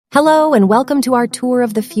Hello and welcome to our tour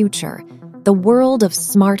of the future, the world of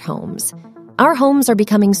smart homes. Our homes are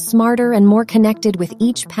becoming smarter and more connected with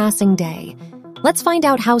each passing day. Let's find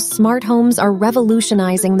out how smart homes are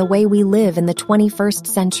revolutionizing the way we live in the 21st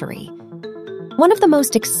century. One of the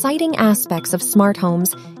most exciting aspects of smart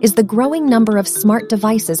homes is the growing number of smart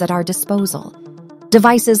devices at our disposal.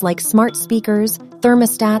 Devices like smart speakers,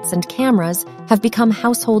 thermostats, and cameras have become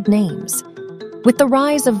household names. With the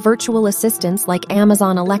rise of virtual assistants like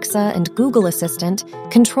Amazon Alexa and Google Assistant,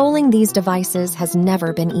 controlling these devices has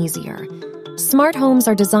never been easier. Smart homes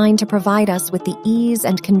are designed to provide us with the ease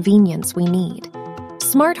and convenience we need.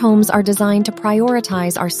 Smart homes are designed to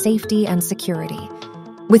prioritize our safety and security.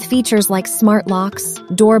 With features like smart locks,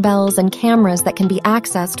 doorbells, and cameras that can be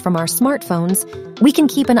accessed from our smartphones, we can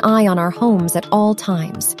keep an eye on our homes at all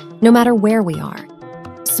times, no matter where we are.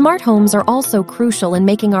 Smart homes are also crucial in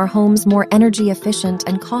making our homes more energy efficient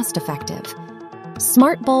and cost-effective.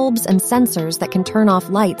 Smart bulbs and sensors that can turn off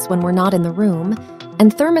lights when we're not in the room,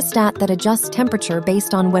 and thermostat that adjusts temperature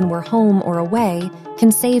based on when we're home or away can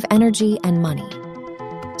save energy and money.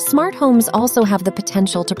 Smart homes also have the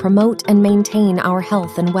potential to promote and maintain our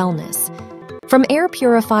health and wellness. From air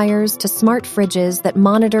purifiers to smart fridges that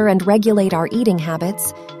monitor and regulate our eating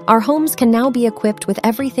habits, our homes can now be equipped with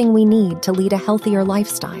everything we need to lead a healthier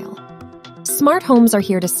lifestyle. Smart homes are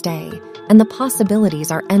here to stay, and the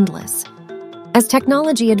possibilities are endless. As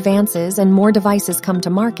technology advances and more devices come to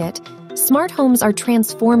market, smart homes are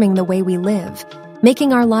transforming the way we live,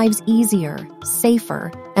 making our lives easier, safer,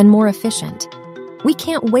 and more efficient. We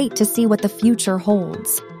can't wait to see what the future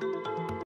holds.